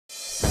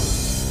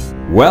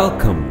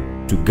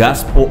Welcome to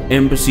Gospel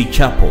Embassy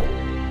Chapel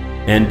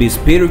and be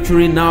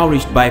spiritually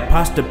nourished by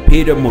Pastor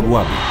Peter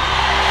Morwabi.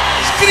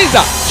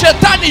 Sikiliza,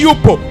 shetani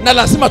yupo na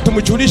lazima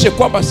tumjulishe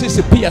kwamba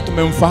sisi pia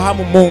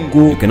tumemfahamu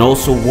Mungu. You can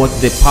also watch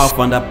the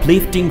powerful and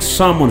uplifting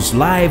sermons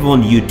live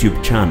on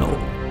YouTube channel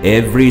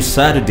every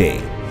Saturday.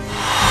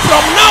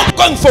 From now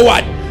going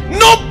forward,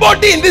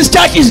 nobody in this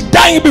church is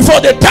dying before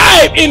the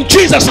time in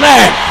Jesus'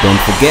 name. Don't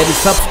forget to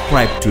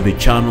subscribe to the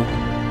channel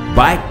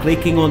by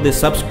clicking on the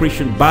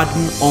subscription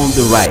button on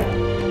the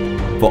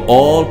right. For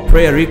all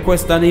prayer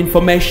requests and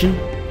information,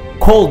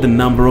 call the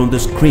number on the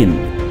screen.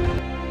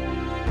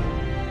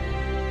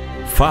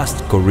 1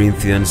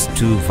 Corinthians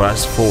 2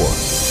 verse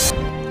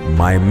 4.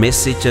 My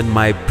message and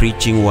my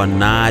preaching were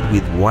not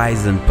with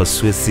wise and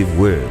persuasive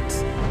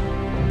words,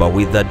 but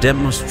with the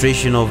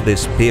demonstration of the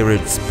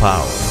Spirit's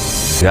power.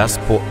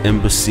 Gospel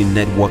Embassy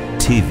Network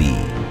TV,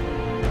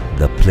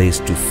 the place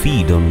to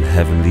feed on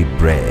heavenly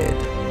bread.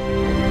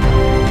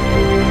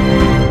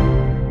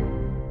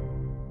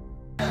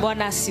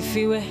 Bwana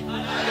asifiwe.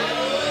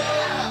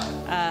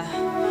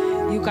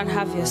 You can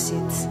have your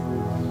seats.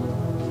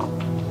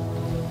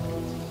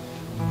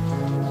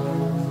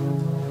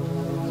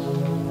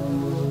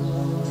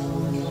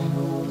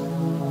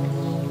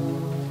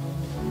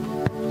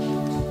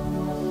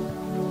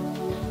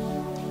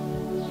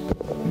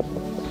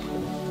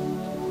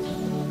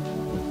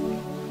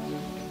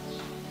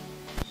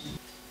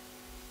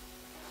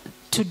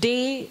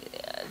 Today,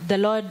 the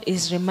Lord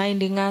is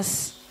reminding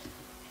us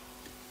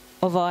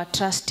of our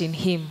trust in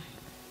Him.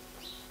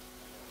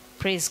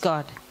 Praise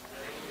God.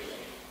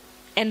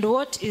 And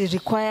what it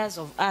requires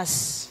of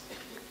us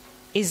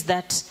is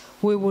that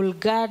we will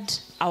guard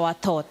our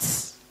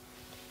thoughts.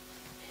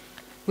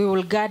 We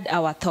will guard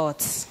our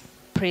thoughts.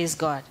 Praise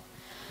God.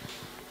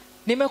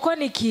 Nimekuwa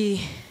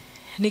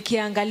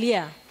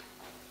nikiangalia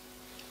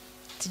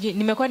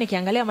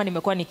ama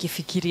nimekuwa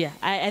nikifikiria.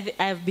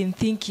 I've been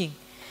thinking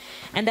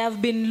and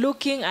I've been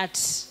looking at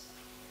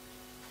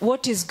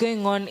what is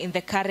going on in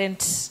the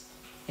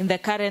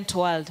current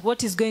world,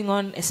 what is going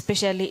on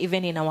especially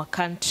even in our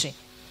country.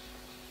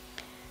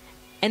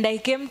 And I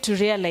came to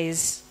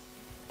realize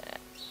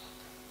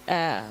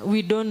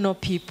we don't know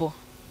people.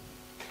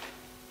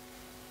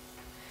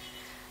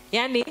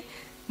 Yani,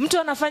 mtu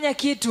anafanya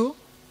kitu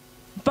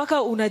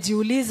mpaka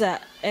unajiuliza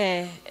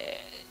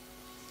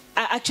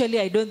actually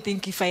I don't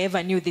think if I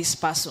ever knew this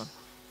person.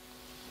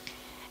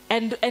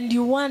 And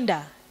you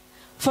wonder.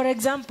 For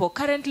example,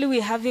 currently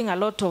we're having a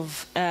lot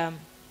of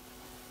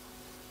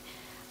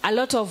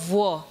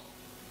war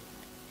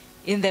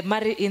in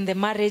the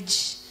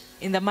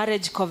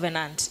marriage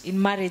covenant,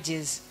 in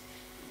marriages,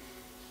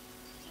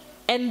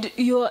 and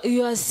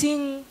you are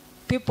seeing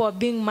people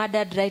being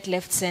murdered right,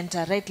 left,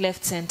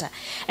 center.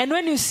 And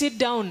when you sit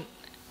down,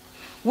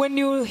 when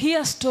you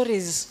hear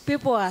stories,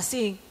 people are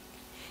saying,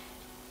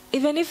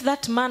 even if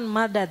that man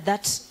murdered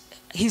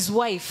his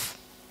wife,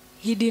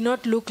 he did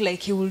not look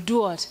like he will do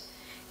what.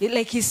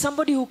 Like he's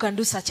somebody who can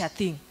do such a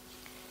thing.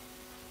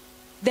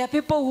 There are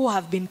people who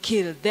have been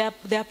killed. There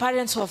are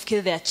parents who have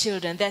killed their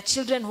children. There are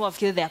children who have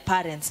killed their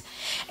parents.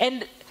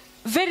 And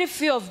very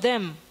few of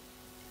them,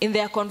 in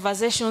their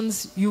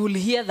conversations, you will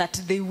hear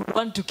that they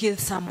want to kill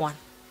someone.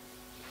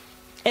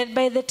 And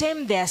by the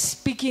time they are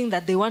speaking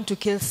that they want to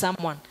kill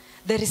someone,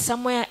 there is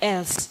somewhere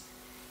else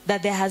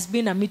that there has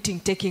been a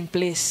meeting taking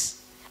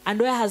place. And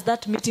where has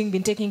that meeting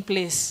been taking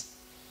place?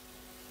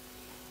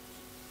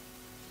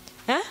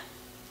 Huh?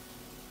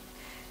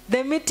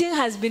 The meeting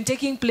has been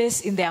taking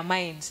place in their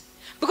minds.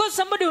 Because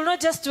somebody will not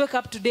just wake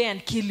up today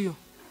and kill you.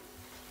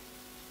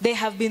 They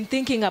have been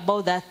thinking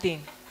about that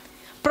thing.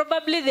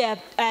 Probably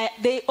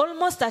they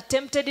almost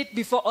attempted it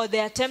before, or they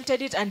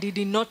attempted it and it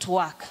did not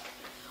work.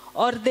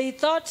 Or they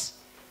thought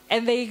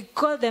and they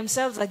called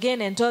themselves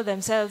again and told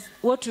themselves,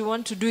 what we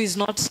want to do is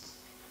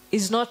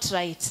not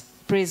right.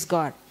 Praise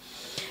God.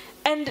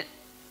 And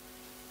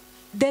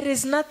there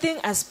is nothing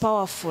as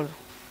powerful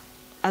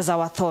as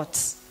our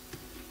thoughts.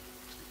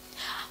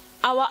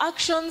 Our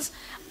actions,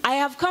 I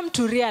have come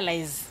to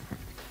realize,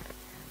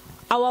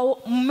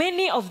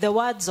 many of the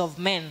words of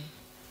men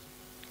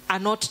are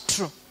not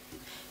true.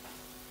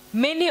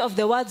 Many of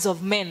the words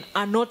of men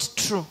are not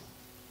true.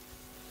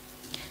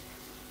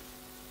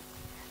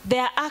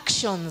 Their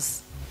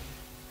actions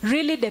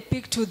really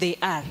depict who they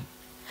are.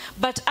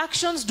 But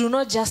actions do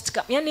not just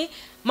come. Yani,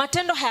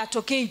 matendo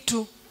hayatokei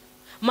tu.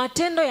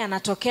 Matendo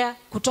yanatokea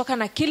kutoka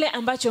na kile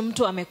ambacho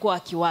mtu amekuwa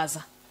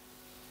akiwaza.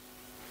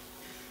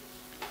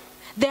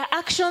 Their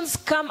actions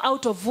come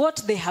out of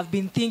what they have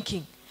been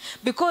thinking.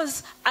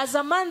 Because as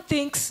a man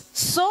thinks,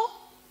 so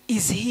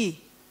is he.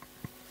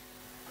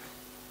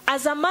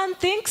 As a man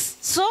thinks,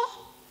 so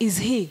is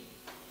he.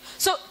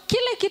 So,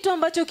 kile kitu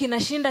ambacho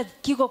kinashinda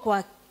kiko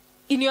kwa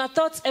in your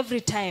thoughts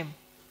every time,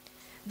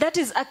 that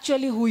is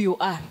actually who you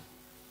are.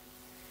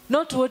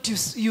 Not what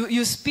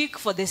you speak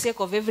for the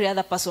sake of every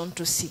other person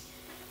to see.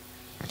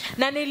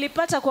 Na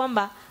nilipata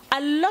kwamba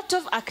a lot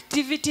of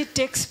activity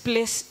takes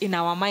place in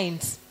our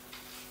minds.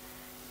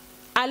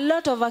 A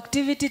lot of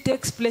activity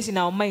takes place in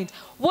our mind.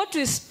 What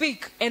we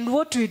speak and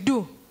what we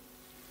do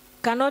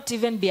cannot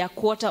even be a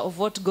quarter of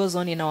what goes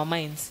on in our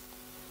minds.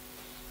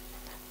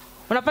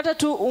 Unapata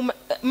tu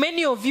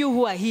many of you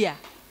who are here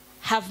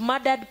have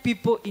murdered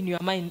people in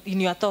your mind,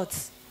 in your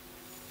thoughts.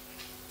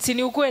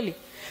 Sini ukweli?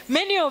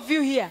 Many of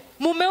you here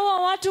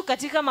mumeua watu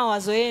katika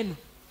mawazo yenu,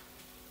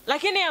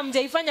 lakini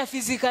hamjaifanya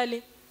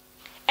physically.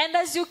 And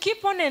as you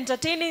keep on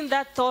entertaining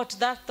that thought,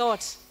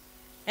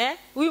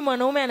 huyu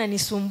mwanaume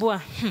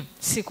ananisumbua,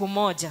 siku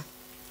moja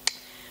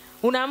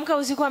unaamka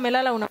usiku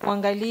amelala,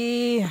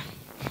 unamwangalia,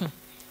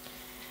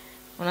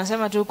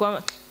 unasema tu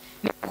kwa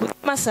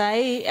saa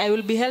hii I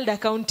will be held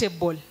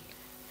accountable,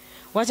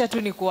 wacha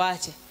tu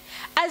nikuache.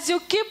 As you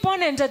keep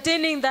on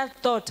entertaining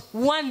that thought,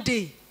 one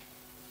day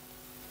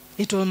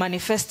it will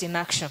manifest in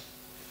action.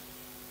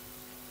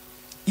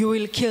 You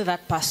will kill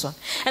that person.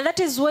 And that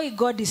is why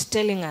God is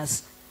telling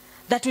us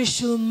that we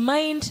should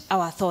mind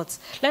our thoughts.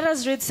 Let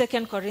us read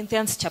 2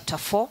 Corinthians chapter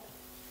 4.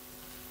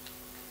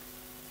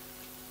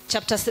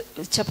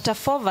 Chapter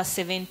 4 verse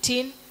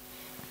 17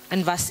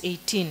 and verse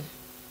 18.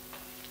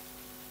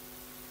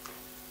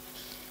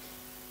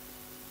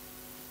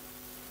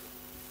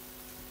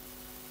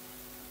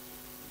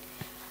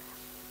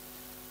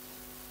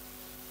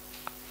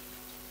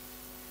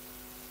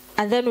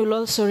 And then we'll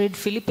also read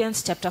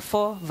Philippians chapter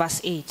 4 verse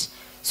 8.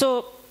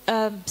 So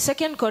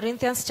 2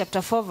 Corinthians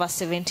chapter 4 verse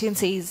 17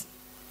 says,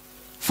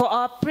 "For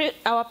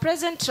our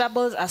present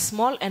troubles are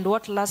small and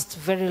what lasts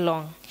very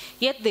long.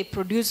 Yet they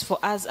produce for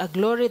us a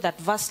glory that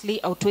vastly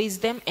outweighs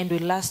them and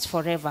will last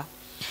forever.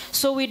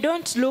 So we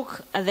don't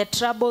look at the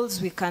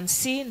troubles we can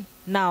see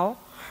now.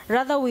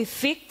 Rather we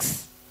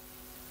fix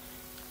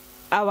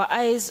our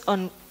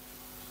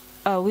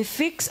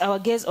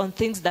gaze on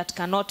things that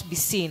cannot be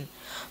seen.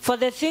 For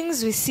the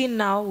things we see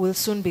now will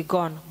soon be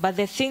gone, but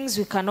the things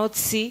we cannot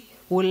see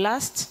will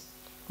last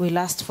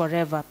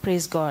forever."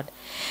 Praise God.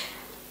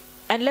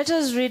 And let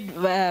us read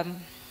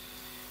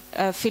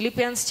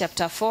Philippians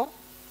chapter 4,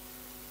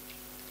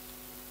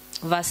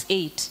 verse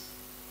 8.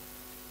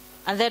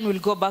 And then we'll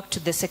go back to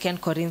the 2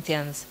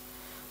 Corinthians.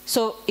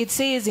 So it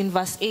says in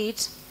verse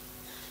 8,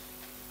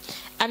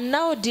 "And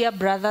now, dear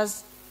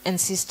brothers and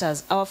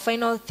sisters, our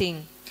final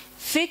thing,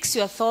 fix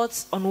your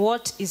thoughts on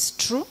what is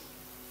true.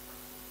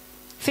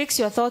 Fix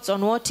your thoughts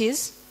on what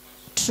is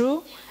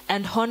true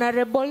and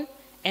honorable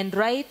and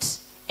right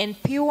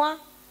and pure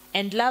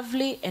and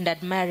lovely and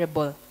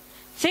admirable.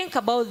 Think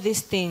about these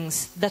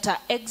things that are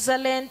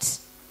excellent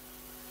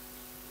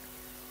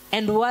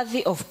and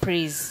worthy of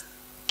praise.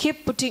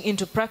 Keep putting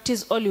into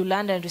practice all you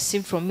learned and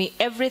received from me,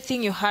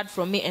 everything you heard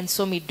from me and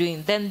saw me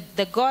doing. Then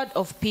the God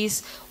of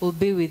peace will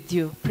be with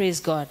you." Praise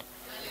God.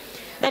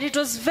 That it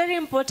was very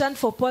important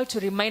for Paul to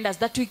remind us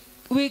that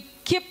we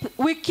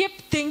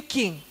keep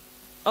thinking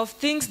of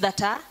things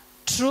that are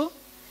true,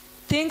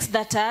 things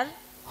that are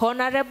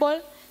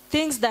honorable,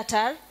 things that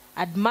are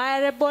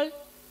admirable,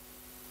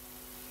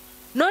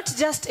 not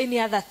just any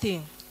other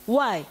thing.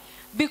 Why?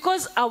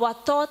 Because our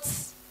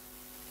thoughts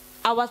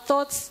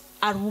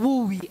are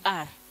who we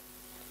are.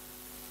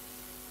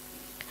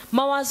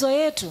 Mawazo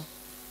yetu.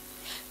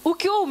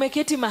 Ukiwa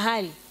umeketi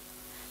mahali,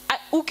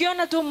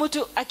 ukiona tu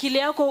mtu akili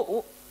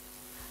yako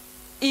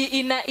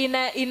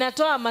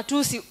inatoa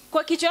matusi,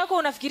 kwa kichwa yako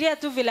unafikiria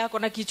tu vile ako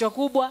na kichwa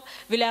kubwa,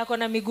 vile ako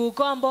na miguu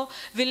kombo,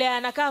 vile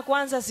anakaa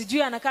kwanza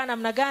sijui anakaa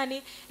namna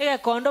gani,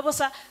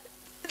 kondobosa.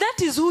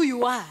 That is who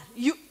you are.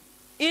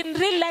 In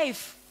real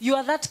life, you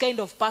are that kind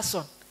of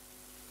person.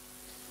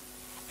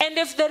 And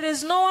if there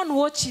is no one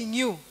watching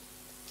you,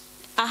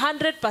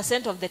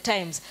 100% of the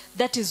times,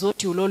 that is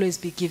what you will always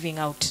be giving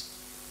out.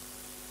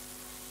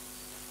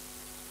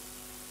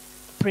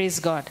 Praise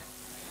God.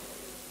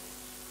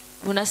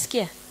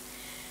 Unasikia?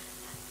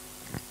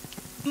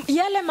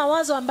 Yale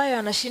mawazo ambayo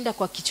yanashinda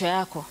kwa kichwa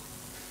yako,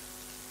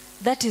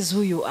 that is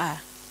who you are.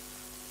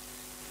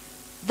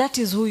 That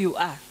is who you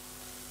are.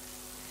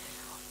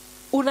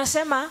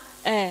 Unasema,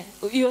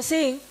 you're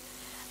saying,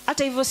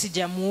 hata hivyo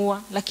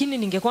sijamuua, lakini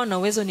ningekuwa na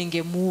uwezo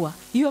ningemuua.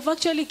 You have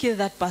actually killed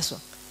that person.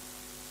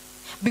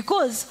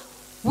 Because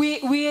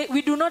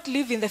we do not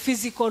live in the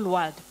physical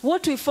world.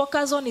 What we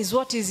focus on is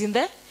what is in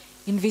the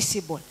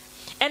invisible.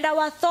 And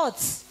our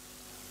thoughts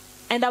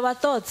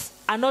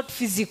are not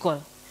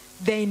physical.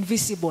 They're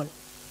invisible.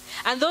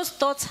 And those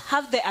thoughts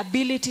have the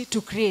ability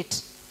to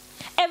create.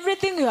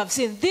 Everything you have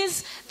seen,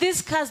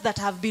 these cars that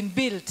have been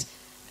built,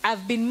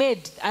 have been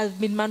made, have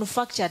been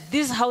manufactured,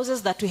 these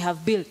houses that we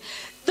have built,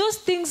 those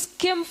things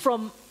came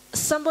from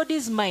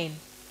somebody's mind.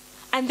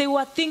 And they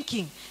were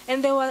thinking,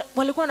 and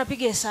walikuwa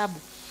wanapiga hesabu.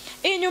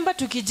 Hii nyumba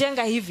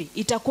tukijenga hivi,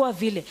 itakuwa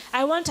vile.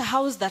 I want a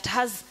house that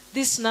has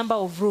this number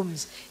of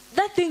rooms.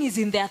 That thing is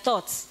in their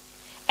thoughts.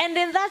 And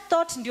in that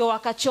thought, ndio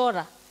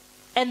wakachora.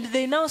 And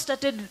they now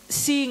started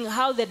seeing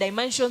how the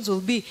dimensions will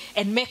be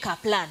and make a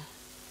plan.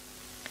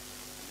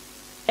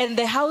 And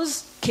the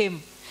house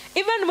came.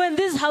 Even when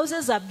these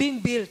houses are being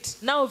built,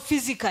 now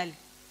physically,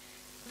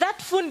 that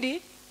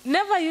fundi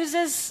never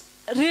uses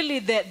really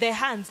the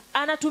hands.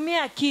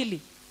 Anatumia akili.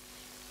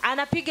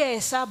 Anapiga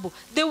hesabu.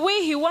 The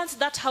way he wants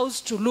that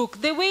house to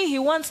look, the way he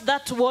wants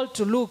that wall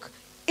to look,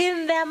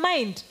 in their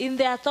mind, in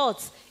their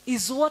thoughts,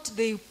 is what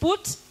they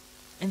put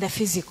in the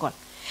physical.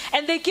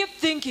 And they keep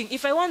thinking,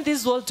 if I want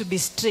this wall to be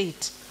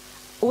straight,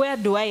 where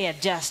do I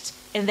adjust?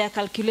 And they're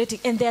calculating,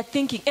 and they're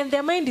thinking, and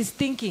their mind is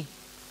thinking.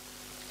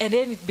 And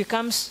then it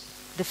becomes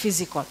the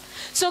physical.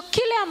 So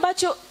kile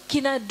ambacho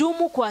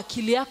kinadumu kwa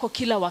akili yako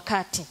kila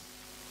wakati,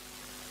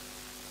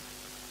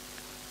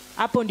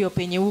 hapo ndio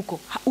penye huko.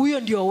 Huyo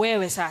ndio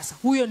wewe sasa.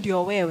 Huyo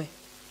ndio wewe.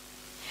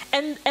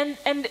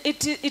 And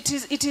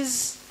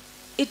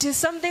it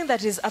is something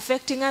that is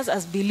affecting us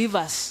as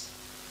believers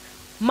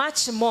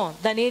much more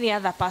than any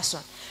other person,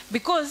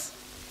 because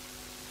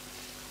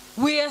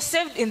we are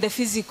saved in the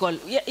physical.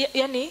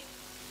 Yani,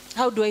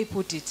 how do I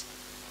put it?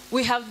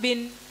 We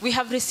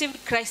have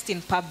received Christ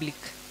in public,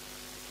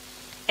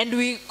 and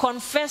we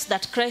confess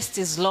that Christ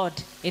is Lord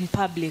in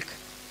public,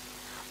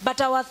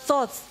 but our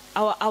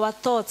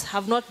thoughts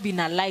have not been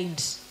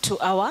aligned to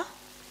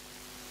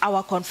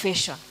our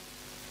confession.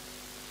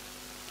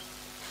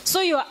 So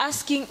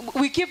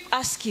we keep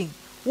asking,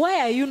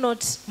 why are you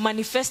not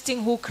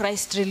manifesting who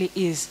Christ really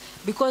is?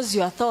 Because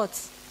your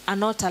thoughts are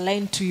not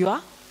aligned to your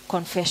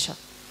confession.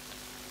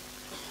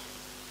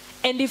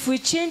 And if we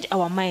change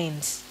our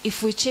minds,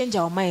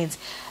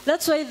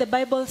 that's why the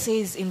Bible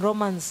says in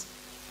Romans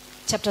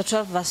chapter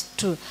 12 verse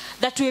 2,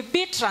 that we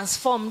be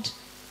transformed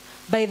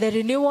by the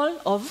renewal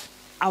of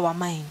our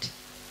mind.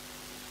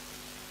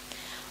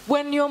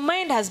 When your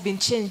mind has been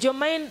changed, your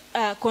mind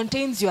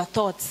contains your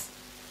thoughts.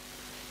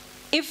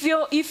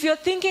 If your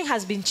thinking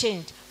has been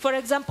changed, for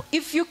example,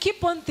 if you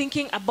keep on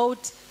thinking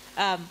about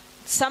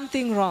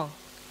something wrong,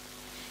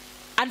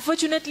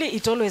 unfortunately,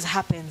 it always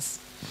happens.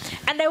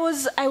 And I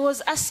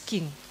was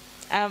asking,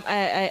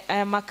 I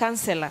am a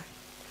counselor,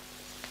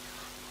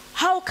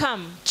 how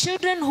come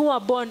children who are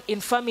born in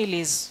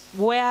families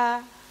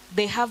where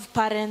they have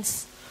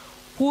parents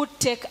who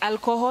take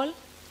alcohol,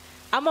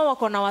 ama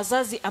wako na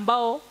wazazi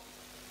ambao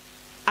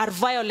are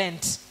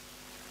violent,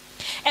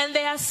 and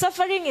they are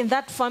suffering in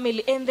that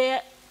family, and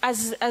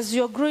as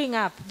you're growing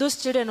up,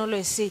 those children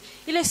always say,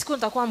 ile siku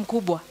nitakuwa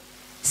mkubwa,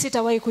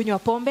 sitawahi kunywa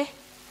pombe,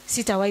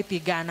 sitawahi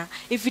pigana.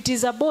 If it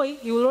is a boy,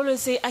 he will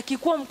always say,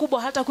 akikuwa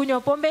mkubwa hata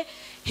kunywa pombe,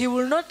 he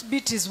will not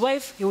beat his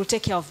wife, he will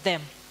take care of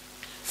them.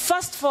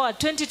 Fast forward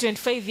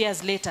 20-25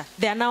 years later,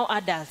 they are now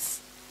adults.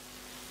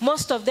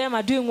 Most of them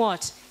are doing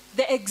what?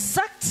 The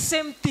exact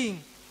same thing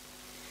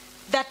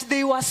that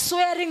they were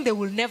swearing they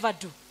will never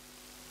do.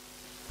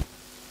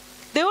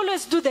 They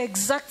always do the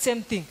exact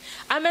same thing.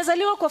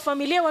 Amezaliwa kwa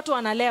familia watu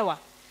wanalewa.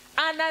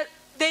 And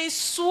they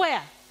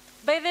swear,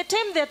 by the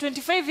time they are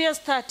 25 years,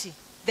 30,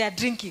 they are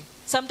drinking.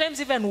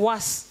 Sometimes even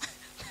worse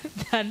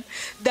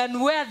than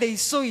where they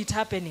saw it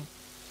happening.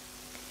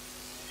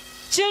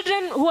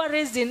 Children who are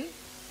raised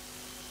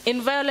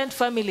in violent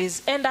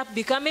families end up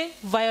becoming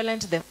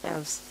violent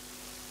themselves.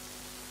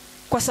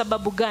 Kwa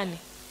sababu gani?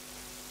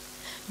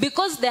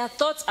 Because their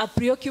thoughts are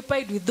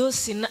preoccupied with those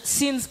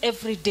sins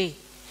every day.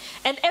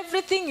 And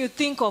everything you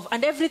think of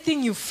and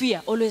everything you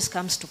fear always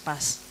comes to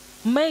pass.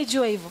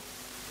 Mmejua hivyo?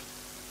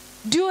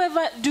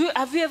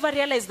 Have you ever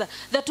realized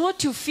that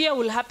what you fear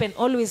will happen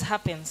always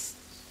happens?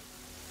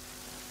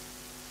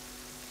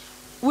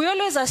 We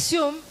always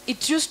assume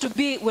it used to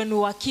be when we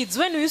were kids,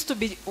 when we used to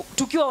be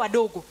tukiwa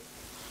wadogo.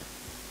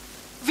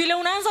 Vile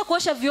unaanza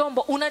kuosha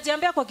vyombo,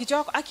 unajiambia kwa kichwa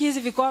chako, aki hizi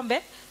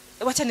vikombe,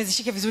 wacha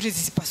nizishike vizuri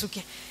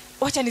zisipasuke.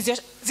 Wacha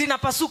nizioshe,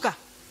 zinapasuka.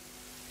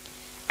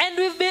 And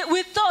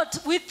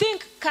we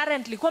think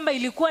currently kwamba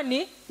ilikuwa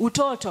ni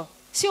utoto.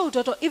 Sio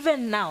utoto,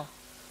 even now.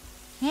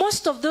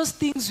 Most of those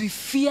things we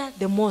fear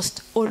the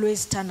most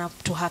always turn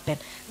up to happen.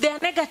 They are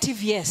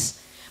negative, yes.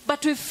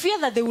 But we fear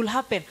that they will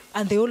happen,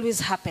 and they always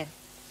happen.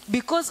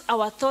 Because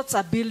our thoughts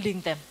are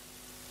building them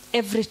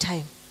every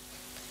time.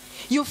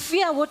 You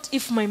fear, what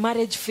if my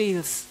marriage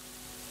fails?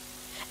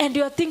 And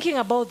you are thinking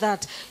about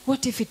that.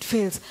 What if it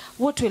fails?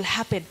 What will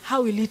happen?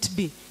 How will it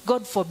be?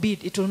 God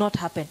forbid it will not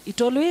happen.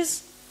 It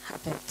always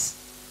happens.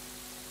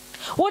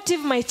 What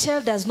if my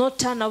child does not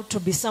turn out to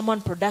be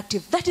someone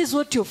productive? That is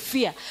what you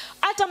fear.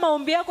 Hata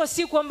maombi yako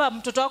si kwamba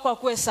mtoto wako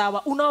akue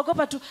sawa.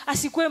 Unaogopa tu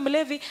asikue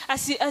mlevi,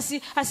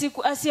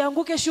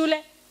 asianguke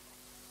shule.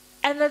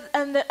 And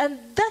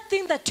that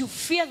thing that you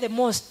fear the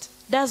most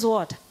does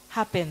what?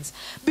 Happens.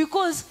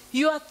 Because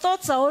your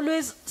thoughts are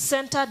always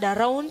centered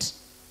around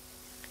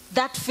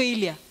that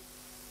failure.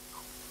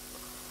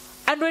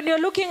 And when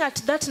you're looking at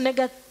that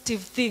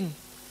negative thing,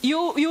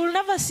 you will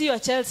never see your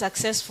child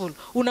successful.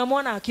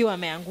 Unamwona akiwa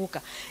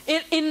ameanguka.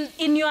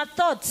 In your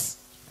thoughts,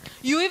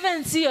 you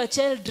even see your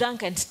child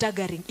drunk and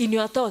staggering in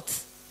your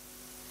thoughts.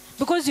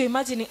 Because you're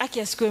imagining,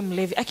 aki asikuwe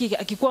mlevi,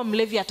 akikuwa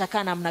mlevi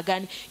atakaa namna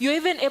gani. You're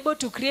even able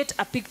to create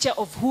a picture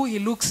of who he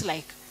looks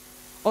like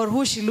or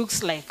who she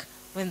looks like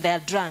when they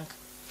are drunk.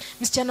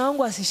 Msichana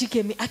wangu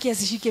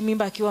asishike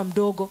mimba akiwa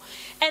mdogo.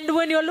 And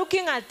when you're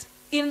looking at,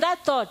 in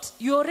that thought,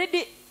 you're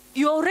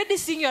already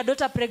seeing your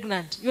daughter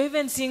pregnant. You're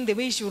even seeing the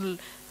way she will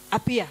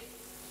appear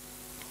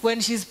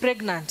when she's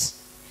pregnant.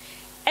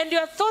 And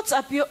your thoughts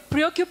are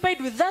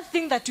preoccupied with that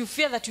thing that you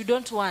fear that you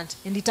don't want.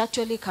 And it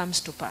actually comes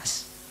to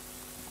pass.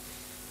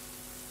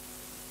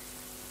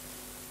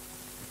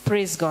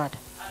 Praise God.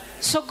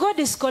 So God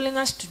is calling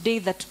us today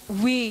that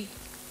we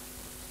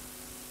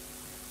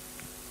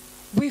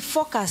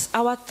focus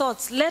our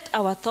thoughts. Let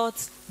our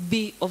thoughts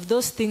be of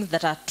those things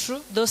that are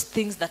true, those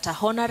things that are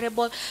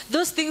honorable,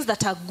 those things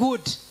that are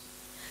good,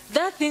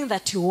 that thing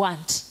that you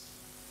want.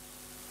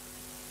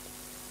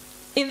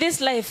 In this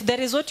life,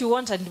 there is what you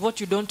want and what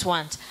you don't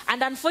want.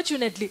 And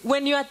unfortunately,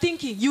 when you are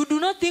thinking, you do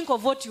not think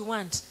of what you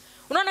want.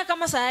 Unaona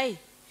kama sahi,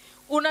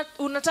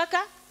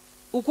 unataka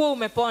ukuwe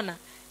umepona,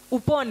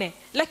 upone.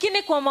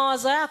 Lakini kwa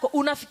mawazo yako,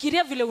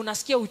 unafikiria vile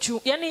unasikia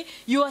uchungu. Yani,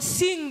 you are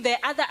seeing the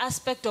other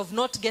aspect of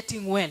not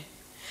getting well.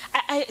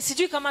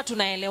 Sijui kama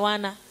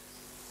tunaelewana.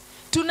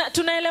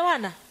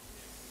 Tunaelewana?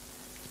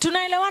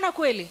 Tunaelewana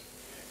kweli?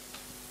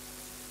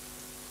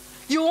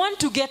 You want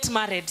to get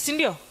married,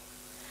 sindio?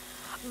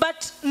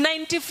 But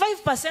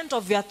 95%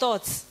 of your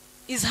thoughts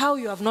is how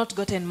you have not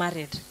gotten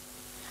married.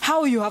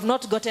 How you have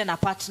not gotten a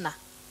partner.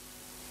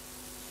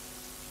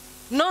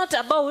 Not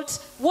about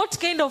what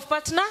kind of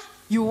partner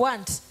you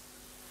want.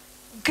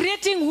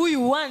 Creating who you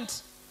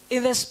want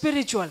in the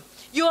spiritual.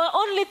 You are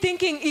only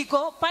thinking,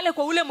 iko, pale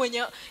kwa ule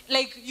mwenye,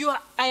 like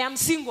I am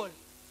single.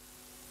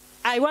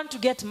 I want to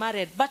get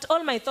married. But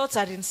all my thoughts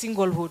are in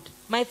singlehood.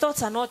 My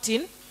thoughts are not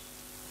in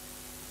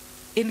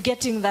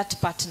getting that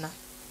partner.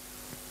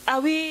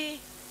 Are we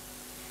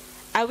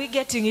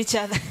getting each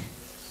other?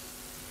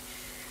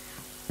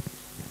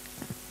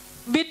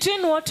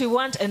 Between what we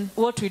want and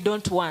what we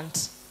don't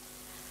want,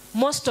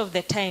 most of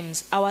the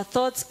times our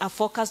thoughts are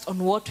focused on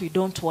what we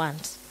don't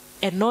want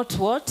and not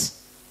what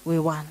we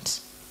want.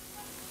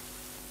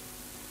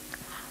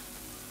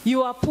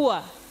 You are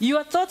poor.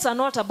 Your thoughts are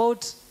not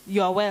about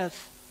your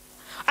wealth.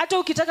 Hata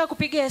ukitaka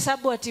kupiga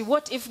hesabu ati,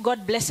 what if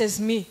God blesses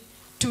me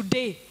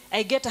today?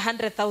 I get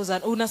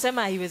 100,000.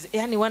 Unasema haiwezi,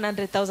 yani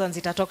 100,000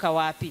 zitatoka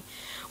wapi?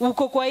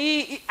 Uko kwa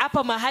hii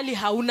hapa mahali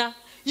hauna.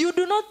 You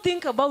do not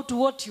think about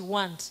what you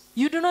want.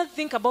 You do not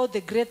think about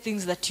the great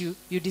things that you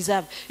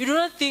deserve. You do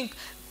not think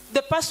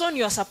the person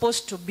you are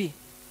supposed to be.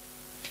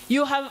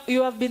 You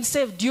have been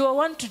saved. You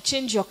want to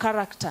change your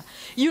character.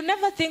 You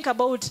never think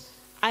about,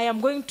 I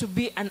am going to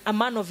be a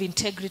man of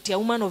integrity, a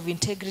woman of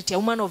integrity, a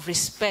woman of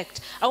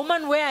respect, a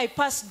woman where I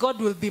pass, God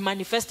will be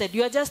manifested.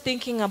 You are just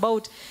thinking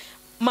about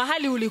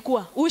mahali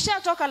ulikuwa.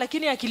 Ushatoka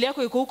lakini akili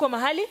yako iko huko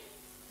mahali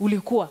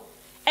ulikuwa.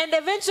 And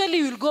eventually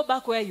you will go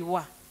back where you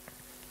were.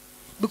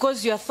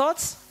 Because your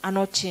thoughts are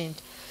not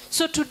changed.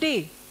 So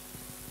today,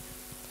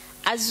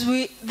 as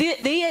the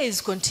year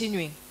is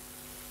continuing,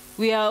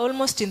 are we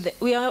almost in the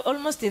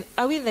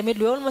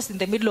middle? We're almost in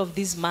the middle of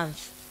this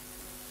month.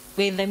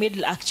 We're in the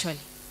middle actually.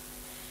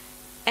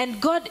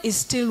 And God is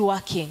still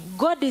working.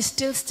 God is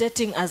still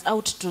setting us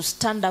out to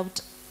stand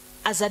out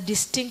as a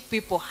distinct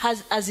people,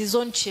 as his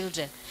own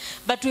children.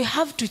 But we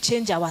have to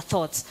change our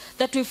thoughts.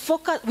 That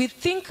we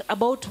think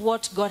about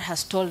what God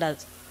has told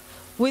us.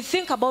 We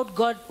think about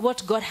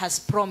what God has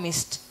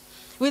promised.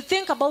 We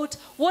think about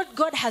what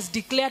God has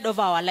declared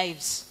over our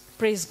lives.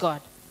 Praise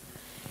God.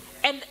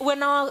 And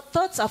when our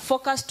thoughts are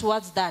focused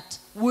towards that,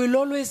 we'll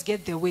always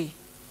get the way.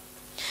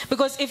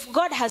 Because if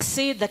God has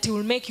said that he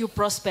will make you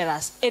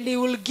prosperous and he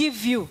will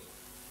give you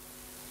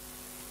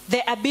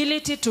the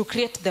ability to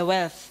create the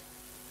wealth,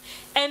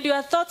 and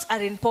your thoughts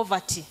are in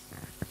poverty,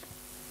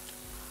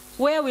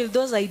 where will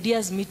those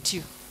ideas meet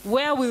you?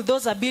 Where will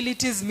those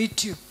abilities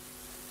meet you?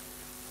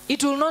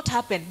 It will not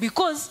happen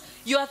because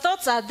your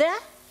thoughts are there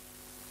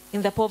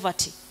in the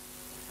poverty.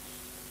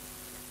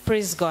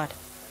 Praise God.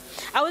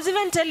 I was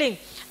even telling,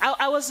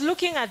 I was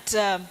looking at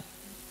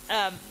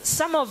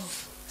some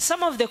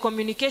of the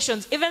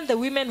communications, even the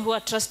women who are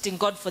trusting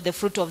God for the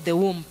fruit of the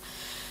womb.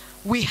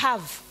 We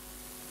have.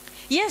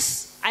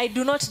 Yes, I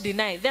do not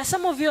deny. There are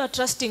some of you who are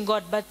trusting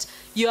God, but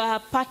your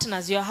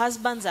partners, your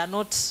husbands are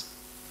not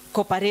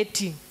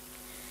cooperating.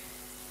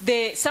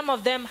 Some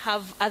of them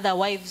have other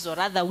wives or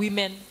other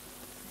women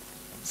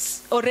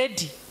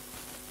already.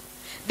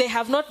 They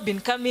have not been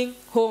coming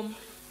home.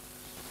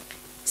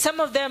 Some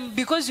of them,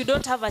 because you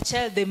don't have a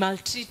child, they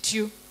maltreat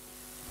you.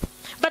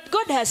 But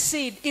God has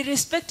said,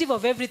 irrespective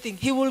of everything,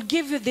 he will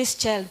give you this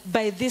child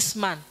by this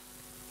man.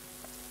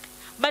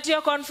 But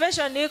your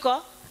confession,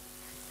 Nico,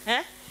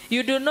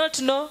 you do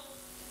not know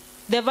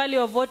the value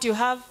of what you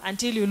have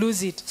until you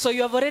lose it. So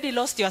you have already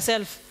lost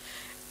yourself.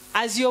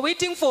 As you're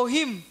waiting for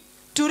him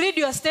to read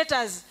your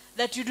status,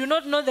 that you do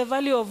not know the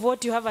value of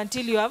what you have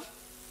until you have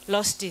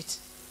lost it.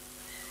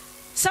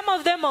 Some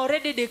of them are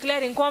already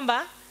declaring,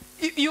 kwamba,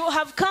 you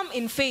have come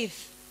in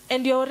faith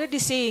and you're already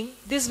saying,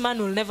 this man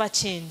will never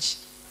change.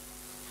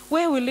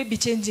 Where will he be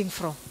changing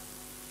from?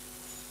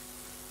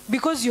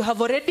 Because you have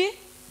already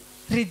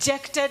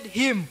rejected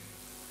him.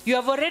 You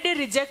have already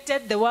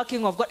rejected the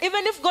working of God.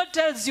 Even if God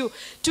tells you,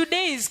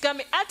 today is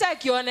coming, ata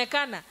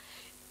akionekana,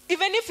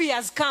 even if he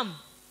has come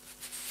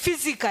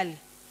physically,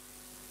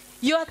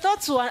 your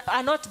thoughts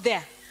are not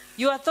there.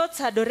 Your thoughts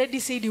had already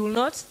said he will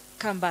not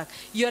come back.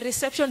 Your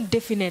reception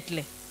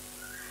definitely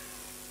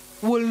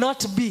will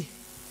not be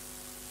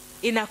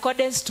in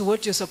accordance to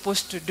what you're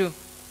supposed to do.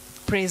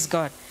 Praise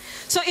God.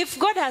 So if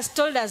God has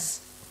told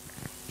us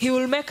He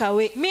will make a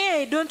way.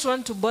 Me, I don't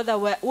want to bother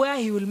where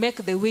he will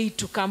make the way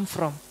to come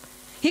from.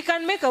 He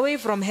can make a way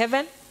from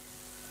heaven.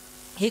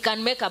 He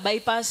can make a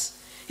bypass.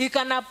 He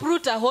can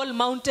uproot a whole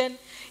mountain.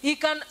 He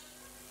can,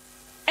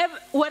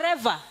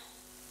 wherever.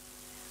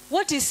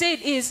 What he said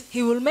is,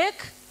 he will make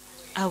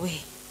a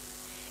way.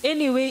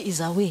 Any way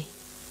is a way.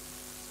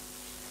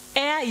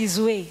 Air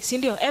is way.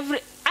 Sindio?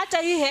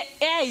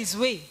 Air is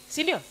way.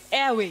 Sindio?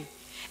 Airway.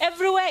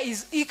 Everywhere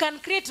is, he can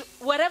create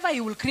whatever he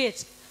will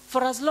create.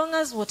 For as long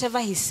as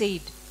whatever he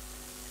said,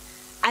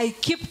 I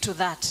keep to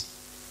that.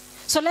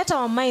 So let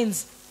our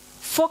minds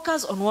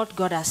focus on what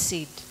God has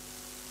said,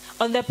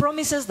 on the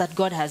promises that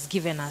God has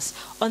given us,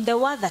 on the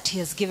word that he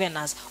has given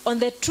us, on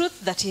the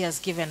truth that he has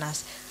given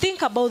us.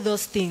 Think about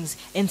those things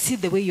and see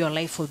the way your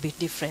life will be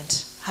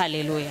different.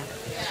 Hallelujah.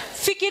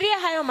 Fikiria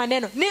hayo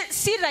maneno.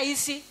 Si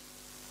rahisi,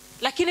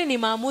 lakini ni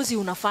maamuzi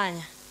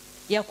unafanya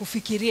ya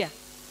kufikiria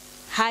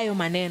hayo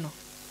maneno.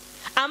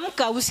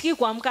 Amka, usiki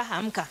kuamka,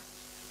 amka.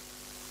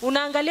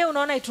 Unaangalia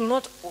unaona it will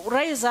not,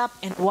 rise up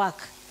and work.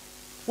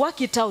 Work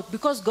it out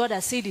because God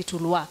has said it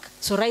will work.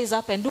 So rise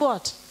up and do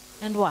what?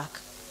 And work.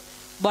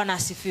 Bwana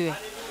asifiwe.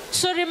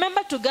 So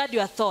remember to guard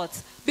your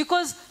thoughts.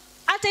 Because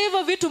hata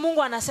hivyo vitu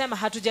Mungu anasema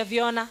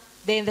hatujaviona.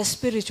 They're in the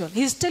spiritual.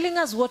 He's telling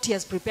us what he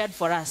has prepared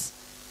for us.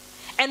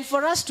 And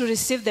for us to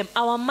receive them,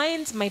 our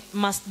minds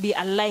must be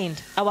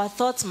aligned. Our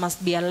thoughts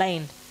must be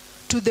aligned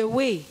to the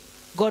way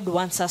God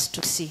wants us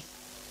to see.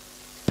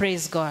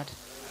 Praise God.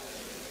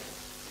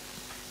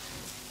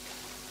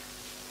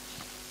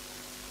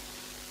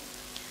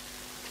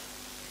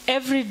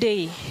 Every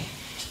day,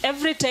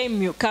 every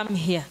time you come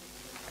here,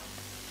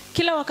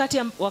 kila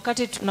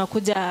wakati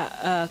tunakuja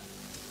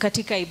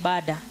katika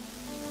ibada,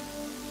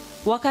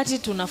 wakati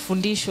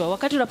tunafundishwa,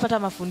 wakati unapata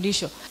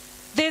mafundisho,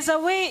 there's a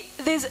way,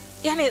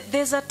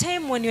 there's a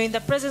time when you're in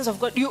the presence of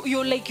God, you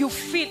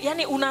feel,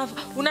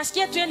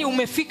 unasikia tu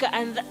umefika,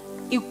 and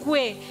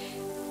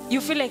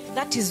you feel like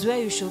that is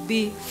where you should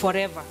be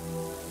forever.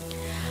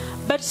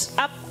 But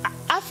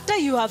after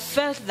you have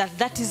felt that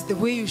that is the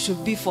way you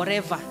should be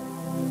forever,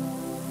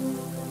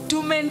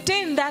 to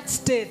maintain that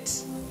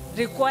state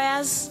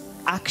requires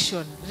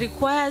action,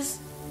 requires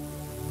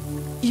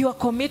your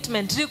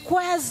commitment,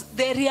 requires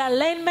the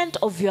realignment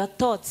of your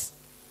thoughts.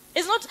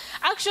 It's not,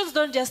 actions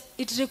don't just,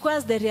 it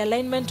requires the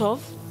realignment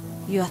of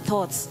your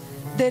thoughts,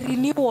 the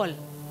renewal.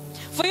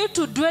 For you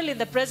to dwell in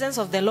the presence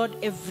of the Lord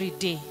every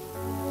day,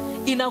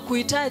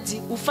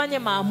 inakuhitaji ufanye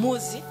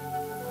maamuzi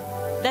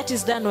that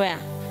is done where?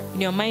 In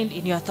your mind,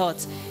 in your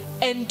thoughts.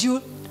 And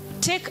you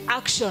take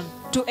action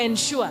to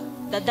ensure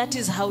that that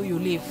is how you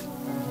live.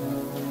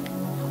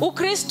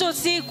 Ukristo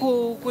si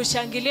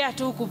kushangilia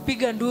tu,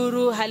 kupiga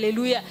nduru,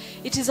 hallelujah.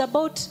 It is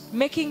about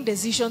making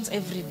decisions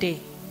every day.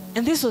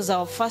 And this was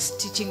our first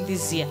teaching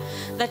this year.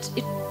 That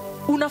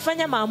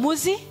unafanya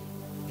maamuzi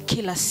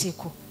kila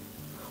siku.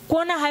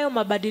 Kuona hayo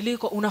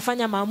mabadiliko,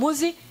 unafanya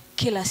maamuzi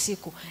kila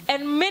siku.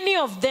 And many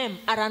of them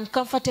are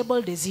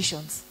uncomfortable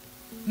decisions.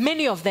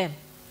 Many of them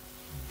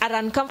are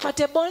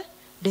uncomfortable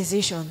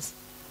decisions.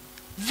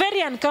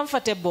 Very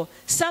uncomfortable.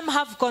 Some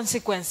have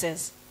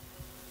consequences.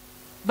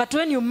 But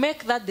when you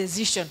make that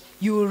decision,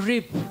 you will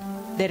reap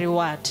the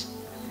reward.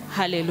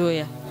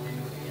 Hallelujah.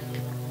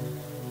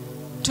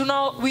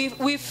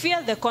 We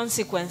fear the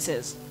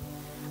consequences.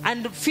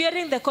 And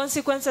fearing the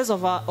consequences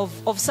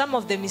of some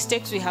of the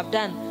mistakes we have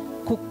done,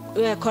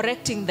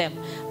 correcting them,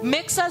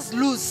 makes us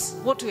lose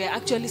what we are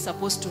actually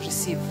supposed to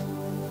receive.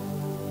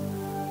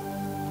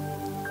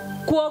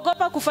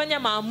 Kuogopa kufanya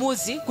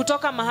maamuzi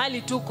kutoka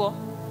mahali tuko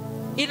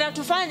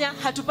inatufanya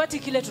hatupati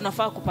kile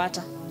tunafaa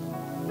kupata.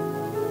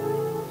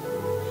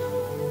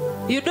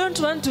 You don't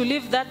want to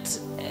leave that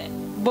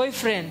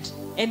boyfriend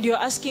and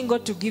you're asking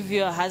God to give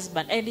you a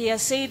husband and he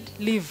has said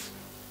leave.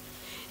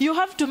 You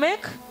have to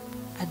make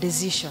a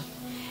decision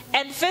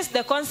and face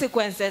the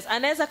consequences.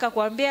 Anaweza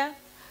kakwambia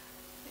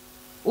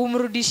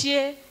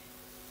umrudishie,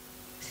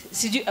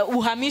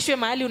 uhamishwe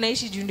mahali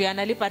unaishi juu ndio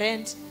analipa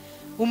rent,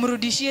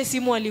 umrudishie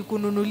simu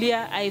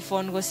alikununulia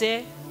iPhone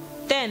gose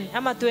 10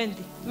 ama 20,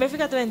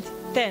 umefika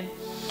 10,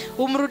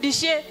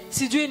 umrudishie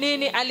sijui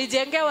nini,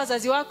 alijengea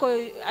wazazi wako,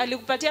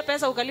 alikupatia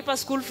pesa ukalipa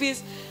school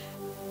fees.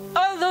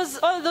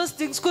 All those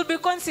things could be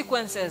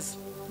consequences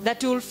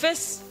that you will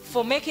face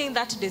for making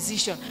that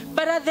decision.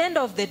 But at the end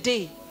of the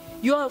day,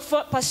 you are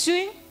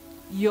pursuing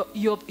your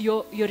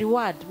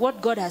reward.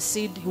 What God has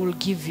said he will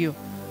give you.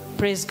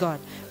 Praise God.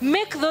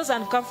 Make those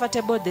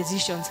uncomfortable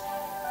decisions.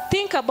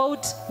 Think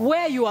about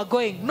where you are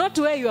going, not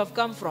where you have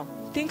come from.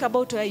 Think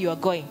about where you are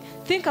going.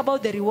 Think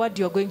about the reward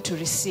you are going to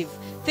receive.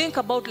 Think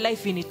about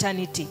life in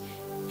eternity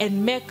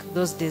and make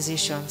those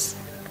decisions.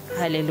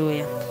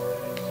 Hallelujah.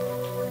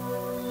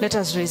 Let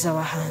us raise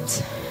our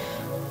hands.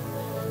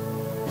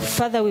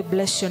 Father, we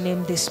bless your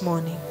name this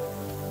morning.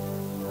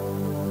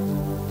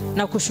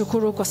 Na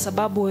kushukuru kwa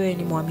sababu wewe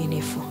ni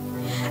mwaminifu.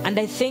 And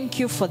I thank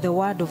you for the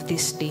word of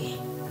this day.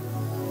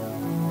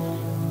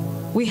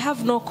 We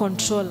have no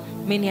control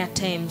many a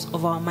times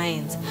of our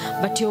minds,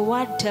 but your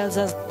word tells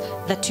us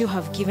that you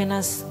have given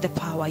us the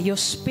power. Your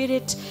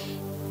spirit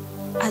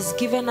has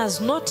given us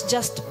not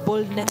just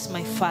boldness,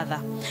 my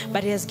Father,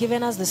 but it has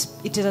given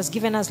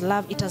us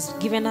love, it has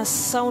given us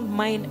sound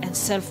mind and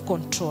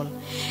self-control.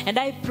 And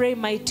I pray,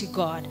 mighty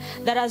God,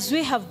 that as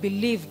we have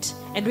believed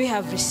and we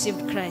have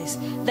received Christ,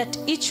 that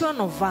each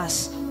one of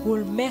us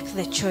will make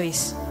the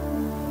choice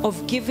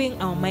of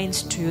giving our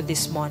minds to you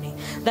this morning,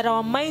 that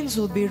our minds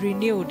will be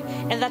renewed,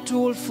 and that we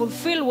will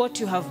fulfill what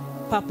you have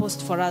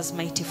purposed for us,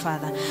 mighty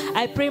Father.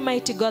 I pray,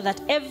 mighty God,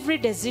 that every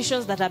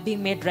decisions that are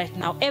being made right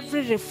now,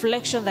 every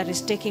reflection that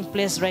is taking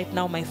place right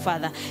now, my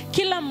Father,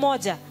 kila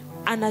moja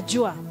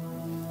anajua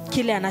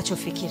kile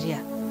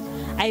anachofikiria.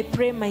 I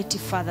pray, mighty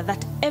Father,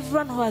 that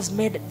everyone who has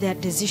made their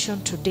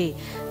decision today,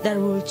 that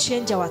we will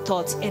change our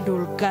thoughts and we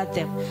will guard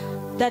them,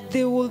 that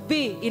they will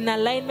be in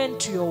alignment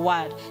to your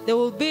word, they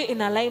will be in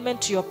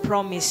alignment to your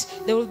promise,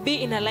 they will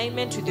be in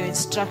alignment with your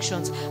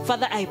instructions.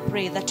 Father, I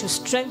pray that you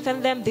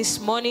strengthen them this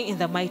morning in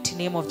the mighty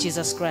name of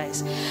Jesus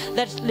Christ,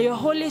 that your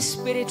Holy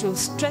Spirit will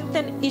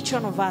strengthen each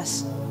one of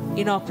us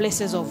in our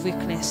places of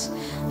weakness,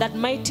 that,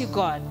 mighty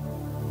God,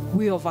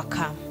 we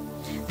overcome,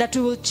 that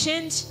we will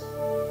change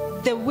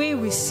the way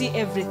we see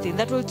everything,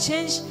 that will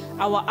change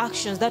our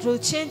actions, that will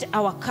change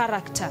our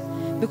character,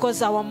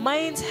 because our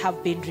minds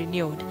have been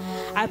renewed.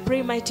 I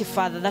pray, mighty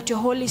Father, that your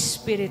Holy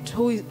Spirit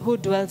who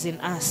dwells in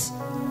us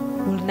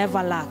will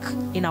never lack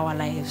in our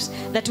lives,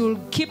 that will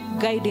keep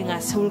guiding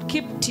us, will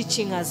keep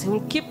teaching us,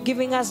 will keep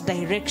giving us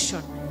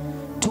direction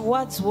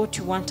towards what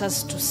you want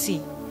us to see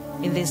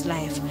in this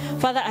life.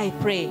 Father, I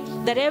pray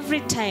that every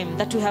time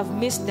that we have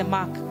missed the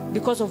mark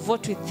because of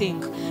what we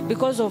think,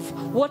 because of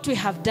what we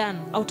have done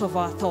out of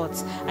our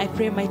thoughts, I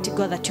pray, mighty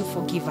God, that you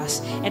forgive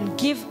us and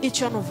give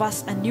each one of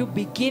us a new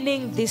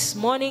beginning this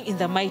morning in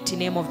the mighty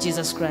name of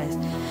Jesus Christ.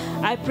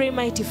 I pray,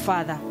 mighty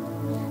Father,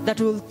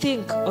 that we'll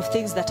think of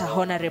things that are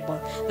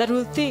honorable, that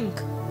we'll think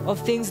of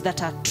things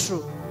that are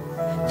true,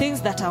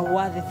 things that are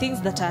worthy,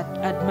 things that are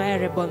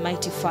admirable,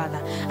 mighty Father.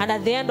 And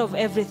at the end of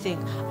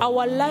everything,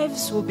 our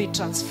lives will be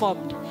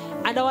transformed,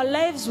 and our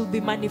lives will be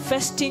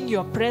manifesting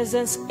your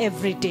presence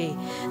every day,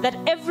 that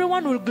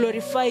everyone will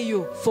glorify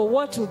you for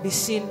what will be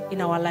seen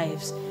in our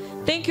lives.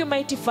 Thank you,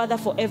 mighty Father,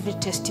 for every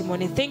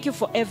testimony. Thank you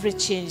for every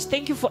change.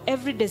 Thank you for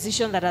every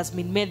decision that has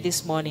been made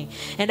this morning.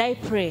 And I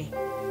pray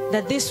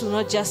that this will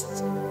not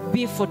just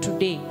be for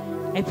today.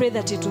 I pray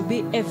that it will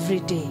be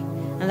every day,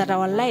 and that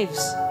our lives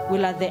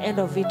will, at the end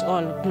of it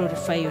all,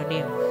 glorify your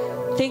name.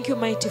 Thank you,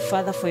 mighty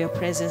Father, for your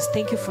presence.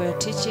 Thank you for your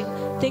teaching.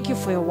 Thank you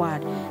for your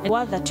word. And the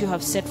word that you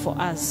have said for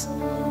us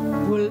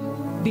will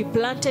be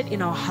planted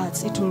in our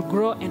hearts. It will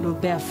grow and will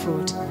bear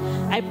fruit.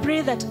 I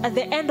pray that at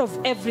the end of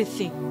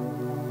everything,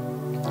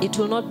 it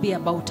will not be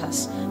about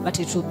us, but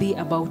it will be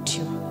about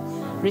you.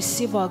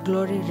 Receive our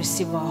glory,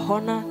 receive our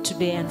honor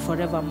today and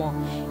forevermore.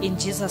 In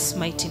Jesus'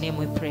 mighty name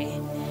we pray.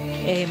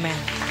 Amen.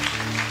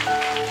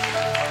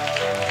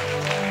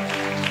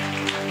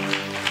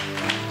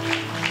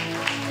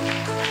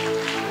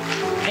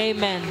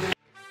 Amen.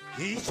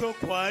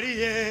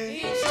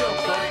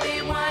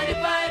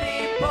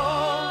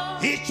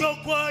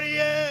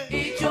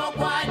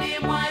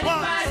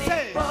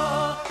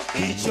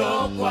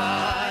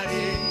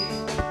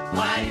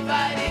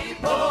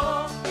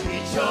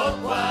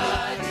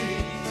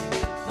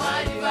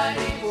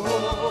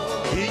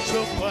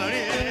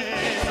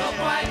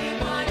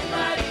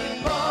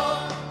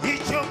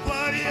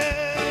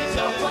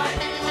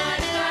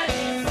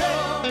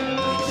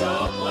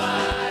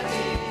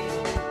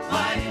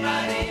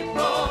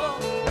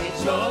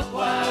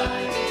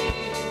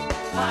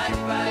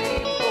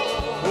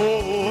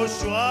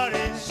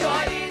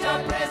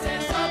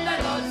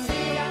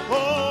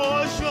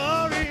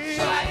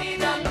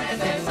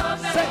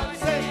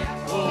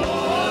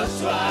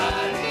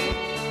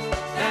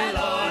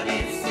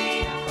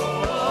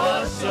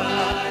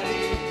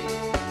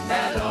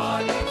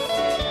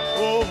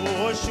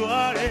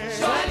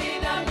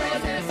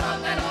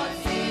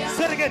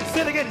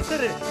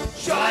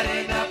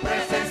 Surely the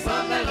presence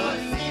of the Lord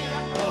is here.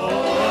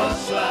 Oh,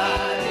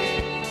 surely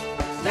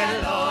the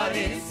Lord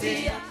is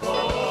here.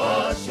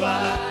 Oh,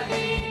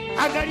 surely.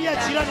 Angalia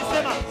jirani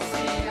sema.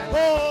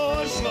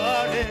 Oh,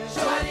 surely.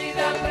 Surely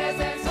the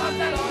presence of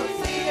the Lord is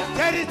here.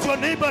 Tell it to your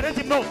neighbor, let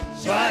him know.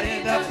 Surely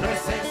the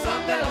presence of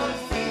the Lord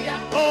is here.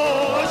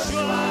 Oh,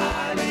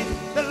 surely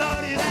the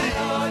Lord is here.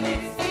 The Lord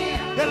is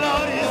here. The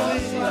Lord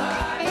is here.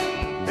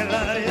 The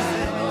Lord is here.